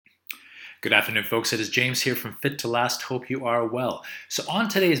Good afternoon, folks. It is James here from Fit to Last. Hope you are well. So, on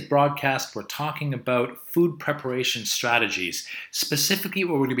today's broadcast, we're talking about food preparation strategies. Specifically,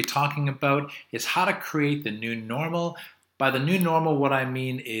 what we're going to be talking about is how to create the new normal. By the new normal, what I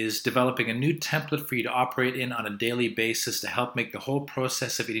mean is developing a new template for you to operate in on a daily basis to help make the whole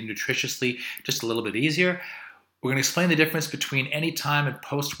process of eating nutritiously just a little bit easier. We're going to explain the difference between anytime and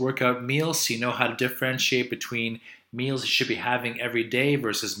post-workout meals so you know how to differentiate between meals you should be having every day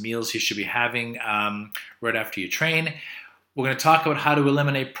versus meals you should be having right after you train. We're going to talk about how to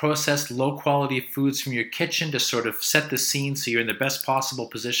eliminate processed, low-quality foods from your kitchen to sort of set the scene so you're in the best possible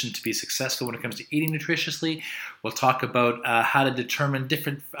position to be successful when it comes to eating nutritiously. We'll talk about how to determine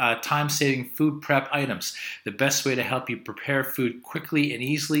different time-saving food prep items, the best way to help you prepare food quickly and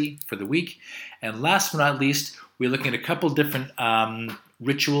easily for the week. And last but not least, we're looking at a couple different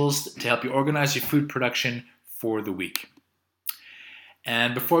rituals to help you organize your food production for the week.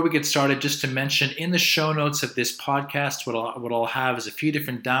 And before we get started, just to mention, in the show notes of this podcast, what I'll have is a few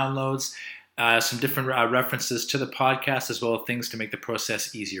different downloads, some different references to the podcast, as well as things to make the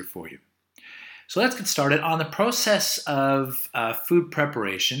process easier for you. So let's get started. On the process of food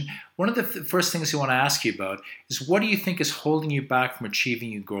preparation, one of the first things you want to ask you about is what do you think is holding you back from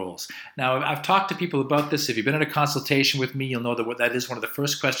achieving your goals? Now, I've talked to people about this. If you've been in a consultation with me, you'll know that is one of the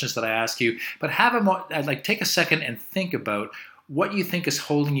first questions that I ask you. But take a second and think about what you think is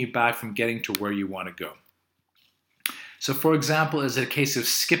holding you back from getting to where you want to go. So, for example, is it a case of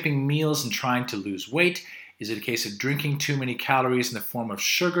skipping meals and trying to lose weight? Is it a case of drinking too many calories in the form of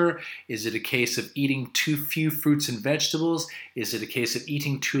sugar? Is it a case of eating too few fruits and vegetables? Is it a case of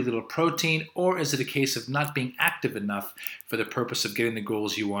eating too little protein? Or is it a case of not being active enough for the purpose of getting the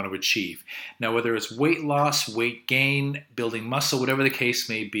goals you want to achieve? Now, whether it's weight loss, weight gain, building muscle, whatever the case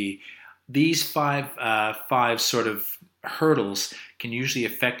may be, these five sort of hurdles can usually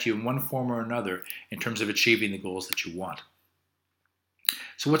affect you in one form or another in terms of achieving the goals that you want.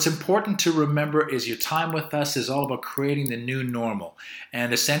 So what's important to remember is your time with us is all about creating the new normal.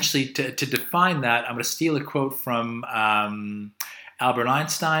 And essentially, to define that, I'm going to steal a quote from Albert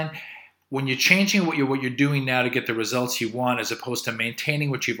Einstein. When you're changing what you're doing now to get the results you want, as opposed to maintaining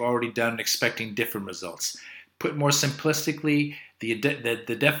what you've already done and expecting different results. Put more simplistically, the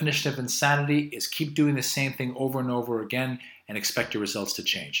definition of insanity is keep doing the same thing over and over again and expect your results to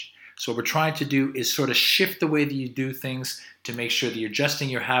change. So what we're trying to do is sort of shift the way that you do things to make sure that you're adjusting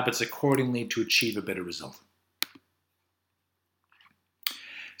your habits accordingly to achieve a better result.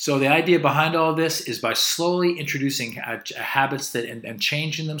 So the idea behind all this is by slowly introducing habits and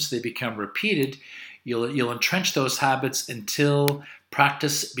changing them so they become repeated, you'll entrench those habits until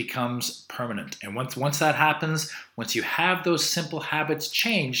practice becomes permanent. And once that happens, once you have those simple habits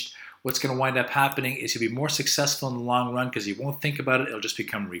changed, what's going to wind up happening is you'll be more successful in the long run because you won't think about it. It'll just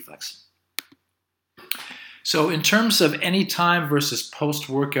become reflex. So in terms of anytime versus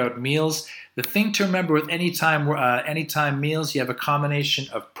post-workout meals, the thing to remember with anytime meals, you have a combination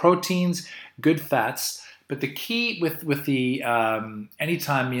of proteins, good fats, but the key with the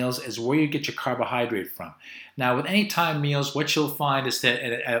anytime meals is where you get your carbohydrate from. Now, with anytime meals, what you'll find is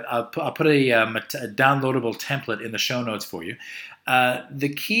that I'll put a downloadable template in the show notes for you.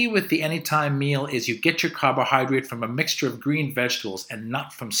 The key with the anytime meal is you get your carbohydrate from a mixture of green vegetables and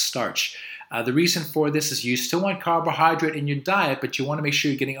not from starch. The reason for this is you still want carbohydrate in your diet, but you want to make sure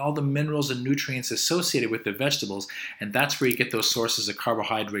you're getting all the minerals and nutrients associated with the vegetables, and that's where you get those sources of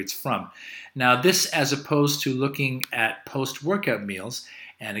carbohydrates from. Now, this as opposed to looking at post-workout meals,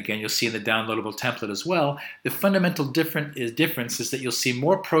 and again, you'll see in the downloadable template as well, the fundamental difference is that you'll see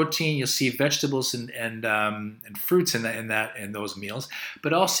more protein, you'll see vegetables and fruits in those meals,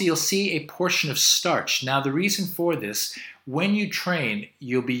 but also you'll see a portion of starch. Now, the reason for this, when you train,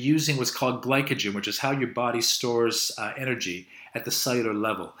 you'll be using what's called glycogen, which is how your body stores energy at the cellular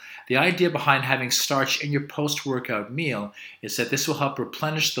level. The idea behind having starch in your post-workout meal is that this will help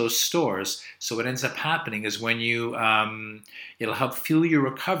replenish those stores. So what ends up happening is when it'll help fuel your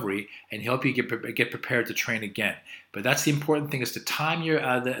recovery and help you get prepared to train again. But that's the important thing is to time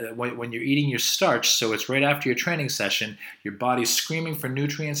when you're eating your starch, so it's right after your training session, your body's screaming for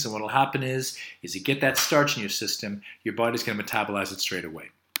nutrients, and what will happen is you get that starch in your system, your body's going to metabolize it straight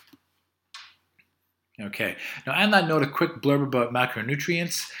away. Okay, now on that note, a quick blurb about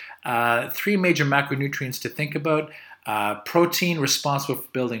macronutrients. 3 major macronutrients to think about. Protein, responsible for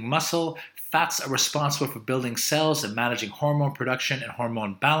building muscle. Fats are responsible for building cells and managing hormone production and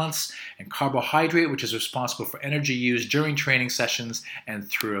hormone balance. And carbohydrate, which is responsible for energy used during training sessions and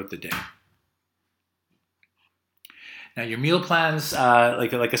throughout the day. Now, your meal plans,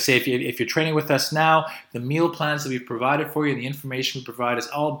 like I say, if you're training with us now, the meal plans that we've provided for you and the information we provide is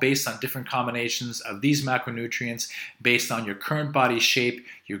all based on different combinations of these macronutrients based on your current body shape,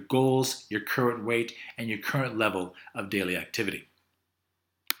 your goals, your current weight, and your current level of daily activity.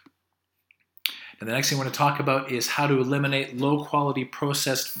 Now, the next thing I want to talk about is how to eliminate low-quality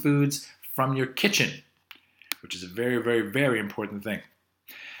processed foods from your kitchen, which is a very, very, very important thing.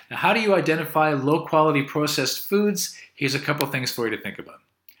 Now, how do you identify low-quality processed foods? Here's a couple things for you to think about.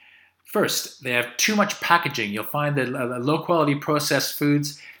 First, they have too much packaging. You'll find that low-quality processed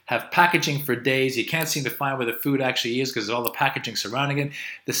foods have packaging for days. You can't seem to find where the food actually is because of all the packaging surrounding it.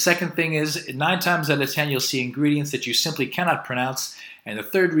 The second thing is, 9 times out of 10, you'll see ingredients that you simply cannot pronounce. And the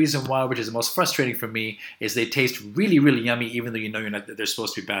third reason why, which is the most frustrating for me, is they taste really, really yummy, even though you know they're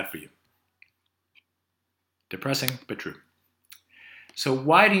supposed to be bad for you. Depressing, but true. So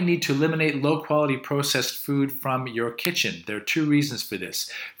why do you need to eliminate low-quality processed food from your kitchen? There are 2 reasons for this.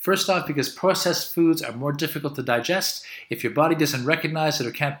 First off, because processed foods are more difficult to digest. If your body doesn't recognize it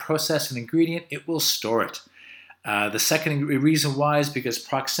or can't process an ingredient, it will store it. The second reason why is because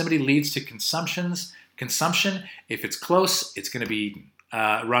proximity leads to consumption. If it's close, it's going to be eaten.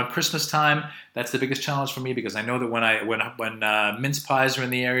 Around Christmas time, that's the biggest challenge for me because I know that when mince pies are in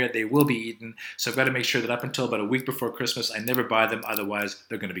the area, they will be eaten. So I've got to make sure that up until about a week before Christmas, I never buy them. Otherwise,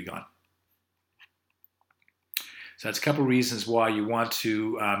 they're going to be gone. So that's a couple reasons why you want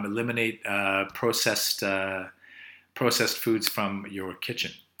to eliminate processed foods from your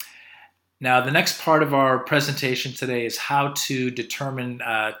kitchen. Now, the next part of our presentation today is how to determine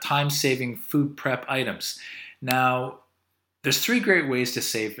time-saving food prep items. Now, there's 4 great ways to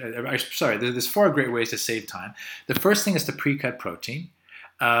save time. The first thing is to pre-cut protein,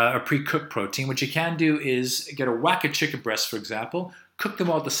 or pre-cook protein. What you can do is get a whack of chicken breasts, for example, cook them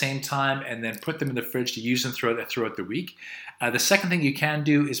all at the same time, and then put them in the fridge to use them throughout the week. The second thing you can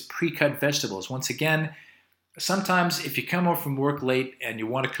do is pre-cut vegetables. Once again, sometimes if you come home from work late and you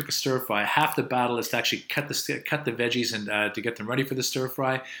want to cook a stir fry, half the battle is to actually cut the veggies and to get them ready for the stir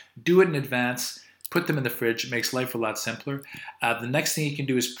fry. Do it in advance. Put them in the fridge. It makes life a lot simpler. The next thing you can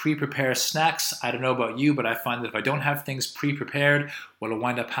do is pre-prepare snacks. I don't know about you, but I find that if I don't have things pre-prepared, what will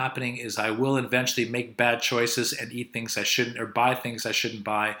wind up happening is I will eventually make bad choices and eat things I shouldn't, or buy things I shouldn't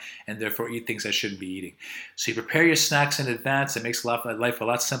buy, and therefore eat things I shouldn't be eating. So you prepare your snacks in advance. It makes life a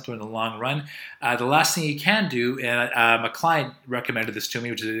lot simpler in the long run. The last thing you can do, and a client recommended this to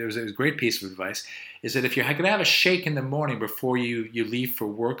me, which was a great piece of advice, is that if you're going to have a shake in the morning before you leave for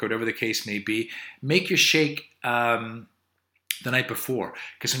work or whatever the case may be, make your shake the night before.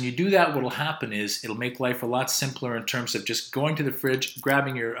 Because when you do that, what will happen is it'll make life a lot simpler in terms of just going to the fridge,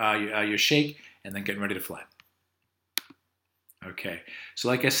 grabbing your shake, and then getting ready to fly. Okay, so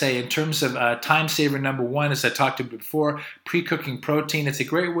like I say, in terms of time saver number 1, as I talked about before, pre-cooking protein. It's a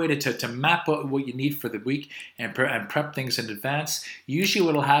great way to map out what you need for the week and prep things in advance. Usually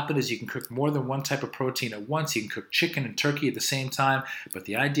what will happen is you can cook more than one type of protein at once. You can cook chicken and turkey at the same time, but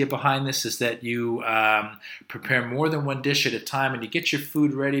the idea behind this is that you prepare more than one dish at a time and you get your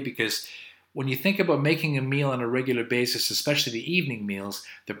food ready, because when you think about making a meal on a regular basis, especially the evening meals,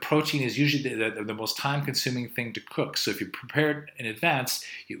 the protein is usually the most time-consuming thing to cook. So if you prepare it in advance,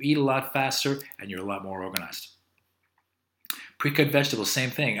 you eat a lot faster and you're a lot more organized. Pre-cut vegetables, same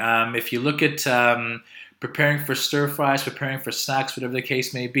thing. If you look at preparing for stir fries, preparing for snacks, whatever the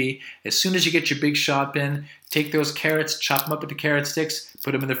case may be, as soon as you get your big shop in, take those carrots, chop them up into carrot sticks,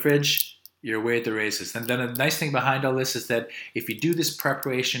 put them in the fridge, you're away at the races. And then the nice thing behind all this is that if you do this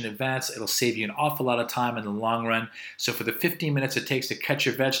preparation in advance, it'll save you an awful lot of time in the long run. So for the 15 minutes it takes to cut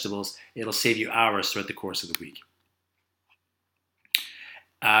your vegetables, it'll save you hours throughout the course of the week.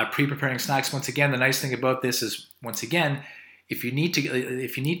 Pre-preparing snacks, once again, the nice thing about this is, once again, if you need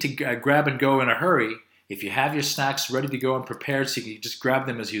to grab and go in a hurry, if you have your snacks ready to go and prepared so you can just grab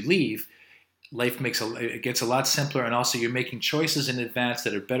them as you leave, it gets a lot simpler, and also you're making choices in advance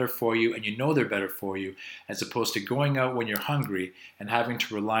that are better for you, and you know they're better for you, as opposed to going out when you're hungry and having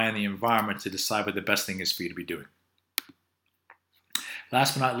to rely on the environment to decide what the best thing is for you to be doing.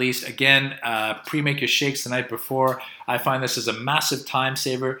 Last but not least, again, pre-make your shakes the night before. I find this is a massive time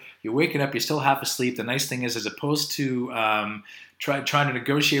saver. You're waking up, you're still half asleep. The nice thing is, as opposed to trying to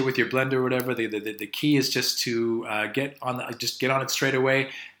negotiate with your blender or whatever, the key is just to get on it straight away.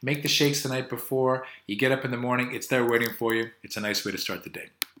 Make the shakes the night before. You get up in the morning, it's there waiting for you. It's a nice way to start the day.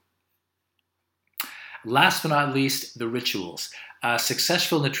 Last but not least, the rituals.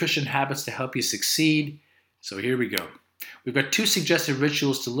 Successful nutrition habits to help you succeed. So here we go. We've got 2 suggested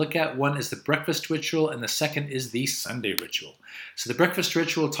rituals to look at. One is the breakfast ritual, and the second is the Sunday ritual. So the breakfast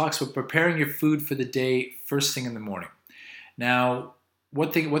ritual talks about preparing your food for the day first thing in the morning. Now,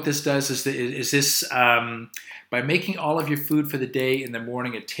 what this does is this by making all of your food for the day in the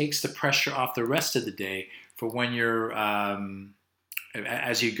morning, it takes the pressure off the rest of the day for when you're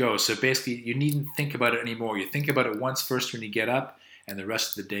as you go. So basically, you needn't think about it anymore. You think about it once first when you get up, and the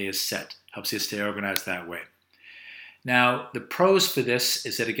rest of the day is set. Helps you stay organized that way. Now, the pros for this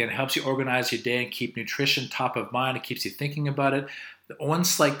is that, again, it helps you organize your day and keep nutrition top of mind. It keeps you thinking about it. The one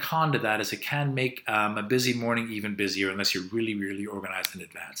slight con to that is it can make a busy morning even busier unless you're really, really organized in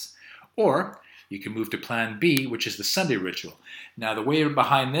advance. Or you can move to plan B, which is the Sunday ritual. Now, the way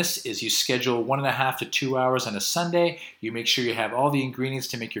behind this is you schedule 1.5 to 2 hours on a Sunday. You make sure you have all the ingredients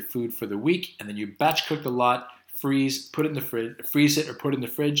to make your food for the week, and then you batch cook a lot, freeze, put it in the fridge, freeze it or put it in the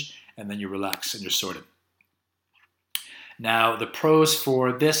fridge, and then you relax and you're sorted. Now, the pros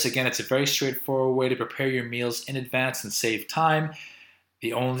for this, again, it's a very straightforward way to prepare your meals in advance and save time.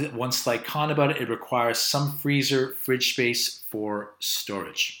 The only one slight con about it, it requires some fridge space for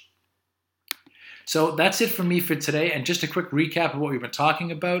storage. So that's it from me for today. And just a quick recap of what we've been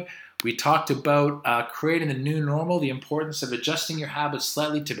talking about. We talked about creating the new normal, the importance of adjusting your habits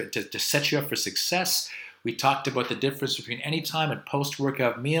slightly to set you up for success. We talked about the difference between anytime and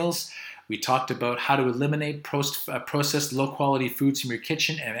post-workout meals. We talked about how to eliminate processed low-quality foods from your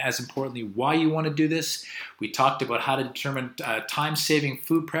kitchen, and as importantly, why you want to do this. We talked about how to determine time-saving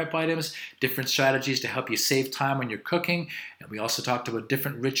food prep items, different strategies to help you save time when you're cooking, and we also talked about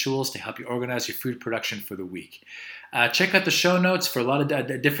different rituals to help you organize your food production for the week. Check out the show notes for a lot of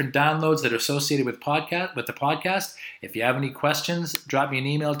different downloads that are associated with the podcast. If you have any questions, drop me an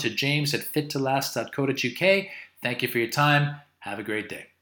email to james@fittolast.co.uk. Thank you for your time. Have a great day.